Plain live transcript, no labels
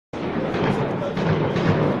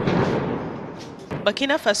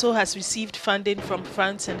Burkina Faso has received funding from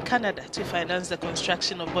France and Canada to finance the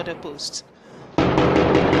construction of border posts.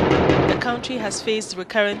 The country has faced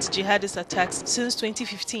recurrent jihadist attacks since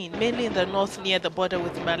 2015, mainly in the north near the border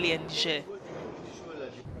with Mali and Niger.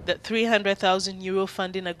 The €300,000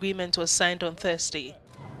 funding agreement was signed on Thursday.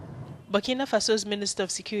 Burkina Faso's Minister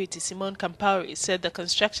of Security, Compaoré, said the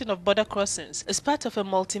construction of border crossings is part of a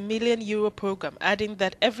multi-million-euro program, adding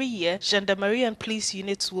that every year, gendarmerie and police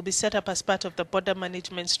units will be set up as part of the border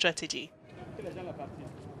management strategy.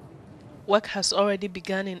 Work has already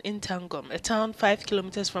begun in Intangom, a town 5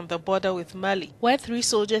 kilometers from the border with Mali, where 3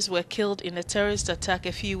 soldiers were killed in a terrorist attack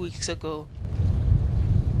a few weeks ago.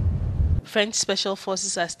 French special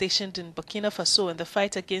forces are stationed in Burkina Faso in the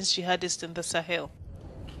fight against jihadists in the Sahel.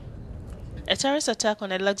 A terrorist attack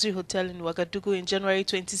on a luxury hotel in Ouagadougou in January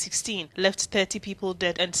 2016 left 30 people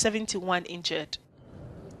dead and 71 injured.